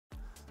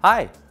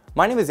Hi,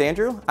 my name is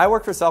Andrew. I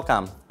work for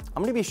Cellcom.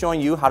 I'm going to be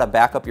showing you how to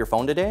back up your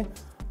phone today.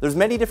 There's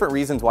many different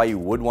reasons why you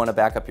would want to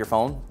back up your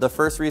phone. The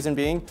first reason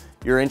being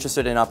you're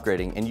interested in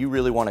upgrading and you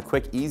really want a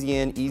quick easy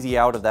in, easy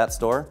out of that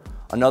store.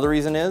 Another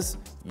reason is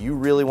you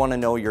really want to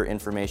know your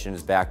information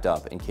is backed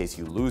up in case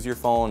you lose your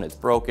phone, it's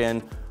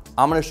broken.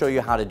 I'm going to show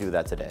you how to do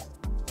that today.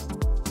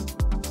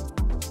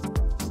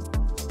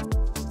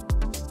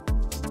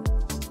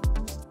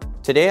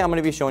 Today I'm going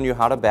to be showing you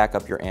how to back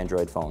up your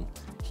Android phone.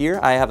 Here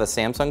I have a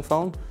Samsung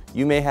phone.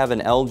 You may have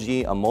an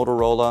LG, a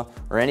Motorola,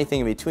 or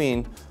anything in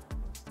between,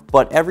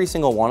 but every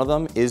single one of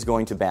them is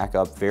going to back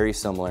up very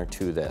similar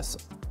to this.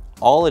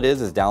 All it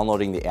is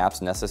downloading the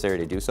apps necessary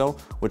to do so,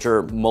 which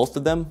are most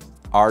of them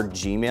are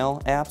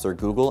Gmail apps or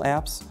Google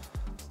apps.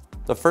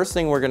 The first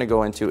thing we're going to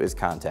go into is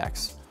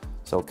contacts.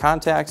 So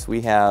contacts, we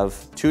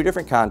have two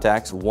different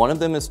contacts. One of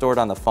them is stored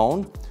on the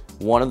phone,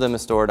 one of them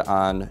is stored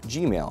on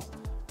Gmail.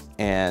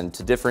 And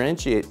to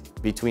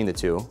differentiate between the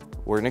two,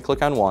 we're going to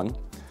click on one.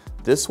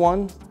 This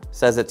one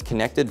says it's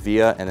connected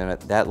via, and then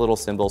that little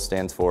symbol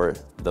stands for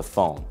the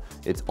phone.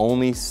 It's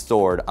only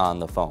stored on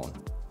the phone.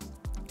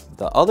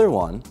 The other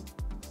one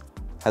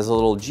has a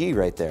little G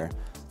right there.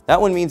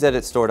 That one means that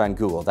it's stored on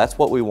Google. That's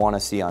what we want to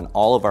see on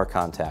all of our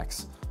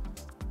contacts.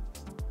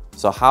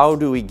 So how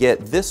do we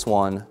get this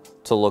one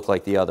to look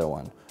like the other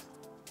one?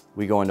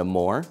 We go into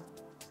more,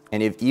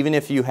 and even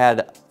if you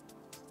had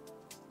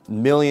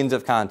millions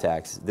of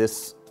contacts,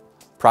 this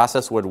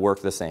process would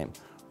work the same.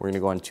 We're going to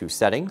go into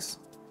settings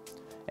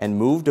and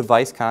move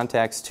device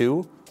contacts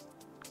to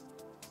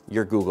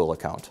your Google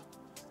account.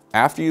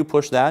 After you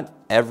push that,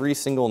 every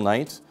single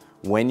night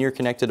when you're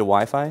connected to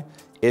Wi-Fi,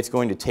 it's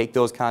going to take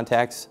those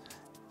contacts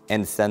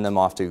and send them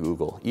off to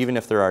Google, even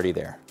if they're already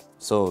there.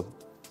 So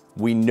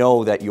we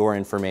know that your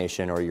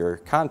information or your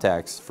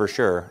contacts for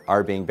sure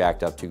are being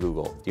backed up to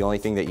Google. The only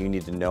thing that you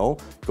need to know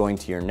going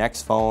to your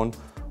next phone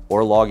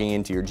or logging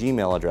into your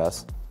Gmail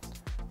address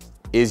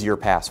is your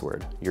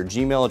password. Your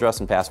Gmail address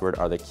and password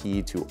are the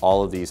key to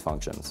all of these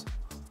functions.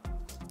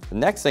 The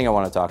next thing I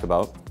want to talk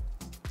about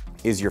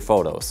is your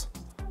photos.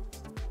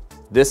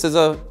 This is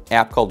an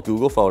app called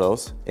Google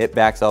Photos. It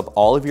backs up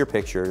all of your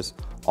pictures,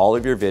 all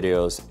of your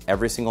videos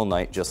every single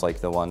night, just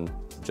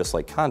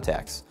like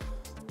contacts.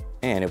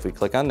 And if we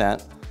click on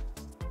that,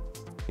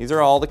 these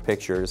are all the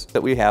pictures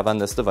that we have on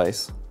this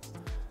device.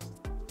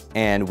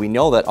 And we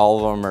know that all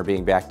of them are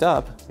being backed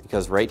up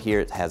because right here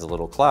it has a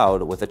little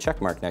cloud with a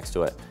check mark next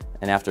to it.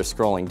 And after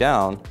scrolling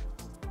down,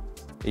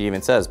 it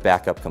even says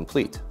backup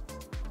complete.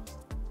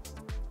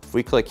 If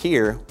we click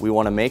here, we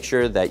want to make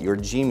sure that your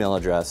Gmail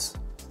address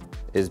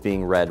is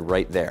being read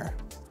right there.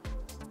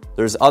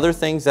 There's other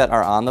things that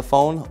are on the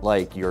phone,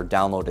 like your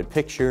downloaded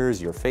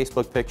pictures, your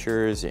Facebook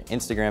pictures, your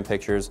Instagram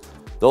pictures.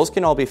 Those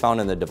can all be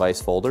found in the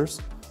device folders.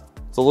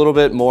 It's a little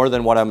bit more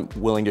than what I'm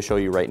willing to show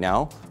you right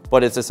now,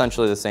 but it's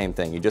essentially the same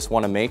thing. You just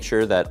want to make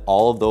sure that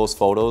all of those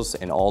photos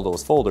and all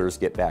those folders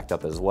get backed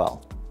up as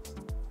well.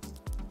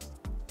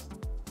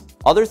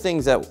 Other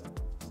things that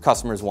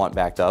customers want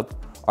backed up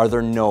are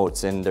their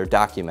notes and their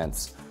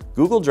documents.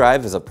 Google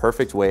Drive is a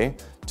perfect way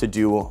to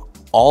do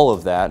all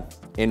of that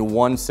in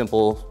one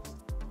simple,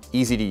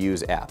 easy to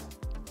use app.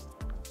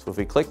 So if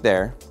we click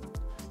there,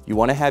 you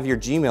want to have your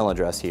Gmail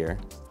address here,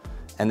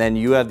 and then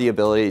you have the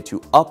ability to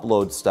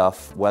upload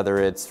stuff, whether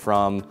it's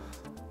from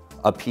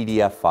a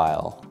PDF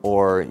file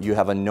or you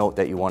have a note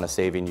that you want to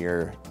save in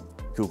your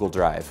Google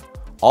Drive.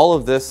 All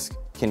of this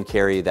can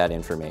carry that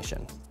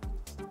information.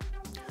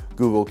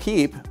 Google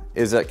Keep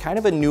is a kind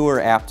of a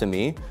newer app to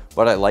me,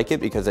 but I like it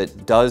because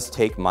it does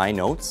take my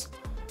notes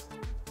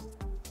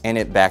and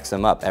it backs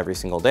them up every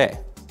single day.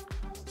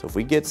 So if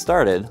we get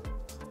started,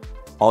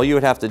 all you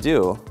would have to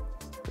do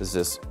is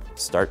just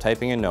start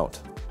typing a note.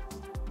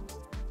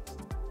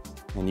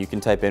 And you can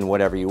type in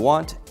whatever you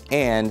want,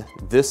 and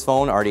this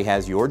phone already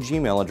has your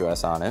Gmail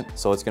address on it,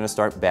 so it's going to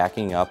start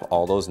backing up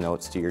all those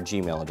notes to your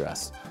Gmail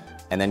address.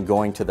 And then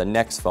going to the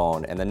next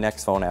phone and the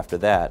next phone after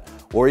that,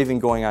 or even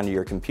going onto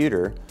your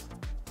computer,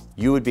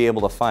 you would be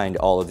able to find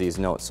all of these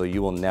notes, so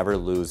you will never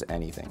lose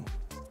anything.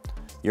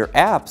 Your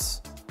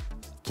apps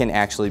can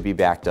actually be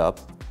backed up,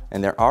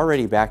 and they're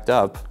already backed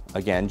up,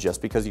 again,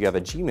 just because you have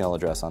a Gmail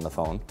address on the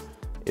phone.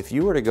 If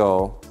you were to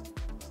go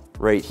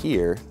right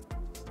here,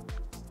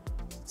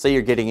 say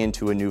you're getting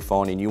into a new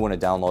phone and you want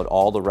to download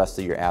all the rest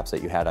of your apps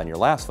that you had on your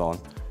last phone,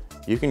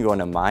 you can go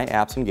into My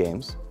Apps and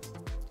Games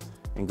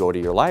and go to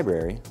your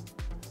library,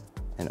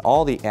 and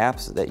all the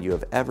apps that you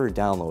have ever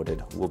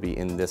downloaded will be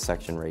in this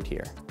section right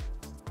here.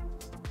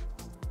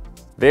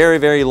 Very,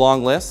 very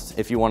long list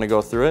if you want to go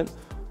through it,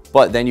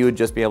 but then you would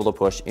just be able to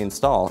push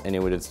install and it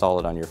would install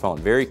it on your phone.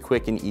 Very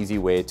quick and easy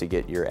way to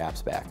get your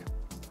apps back.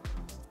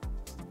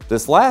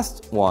 This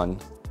last one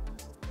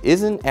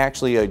isn't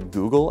actually a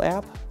Google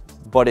app,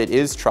 but it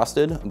is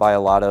trusted by a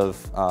lot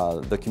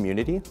of the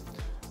community.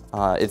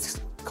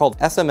 It's called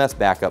SMS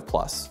Backup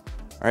Plus.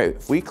 All right,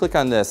 if we click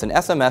on this, an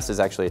SMS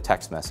is actually a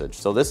text message.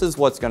 So this is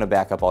what's going to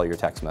back up all your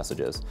text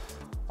messages.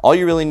 All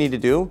you really need to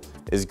do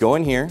is go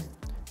in here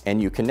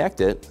and you connect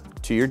it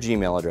to your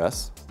Gmail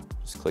address.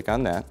 Just click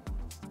on that.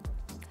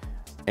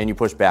 and you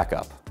push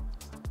backup.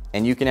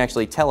 And you can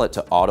actually tell it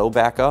to auto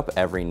backup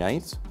every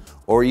night,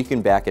 or you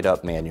can back it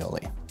up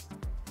manually.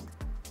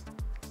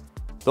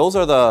 Those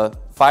are the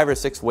 5 or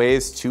 6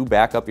 ways to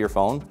back up your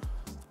phone.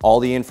 All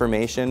the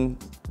information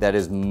that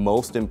is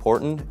most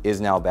important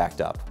is now backed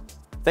up.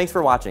 Thanks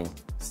for watching.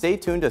 Stay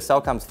tuned to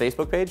Cellcom's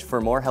Facebook page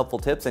for more helpful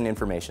tips and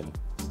information.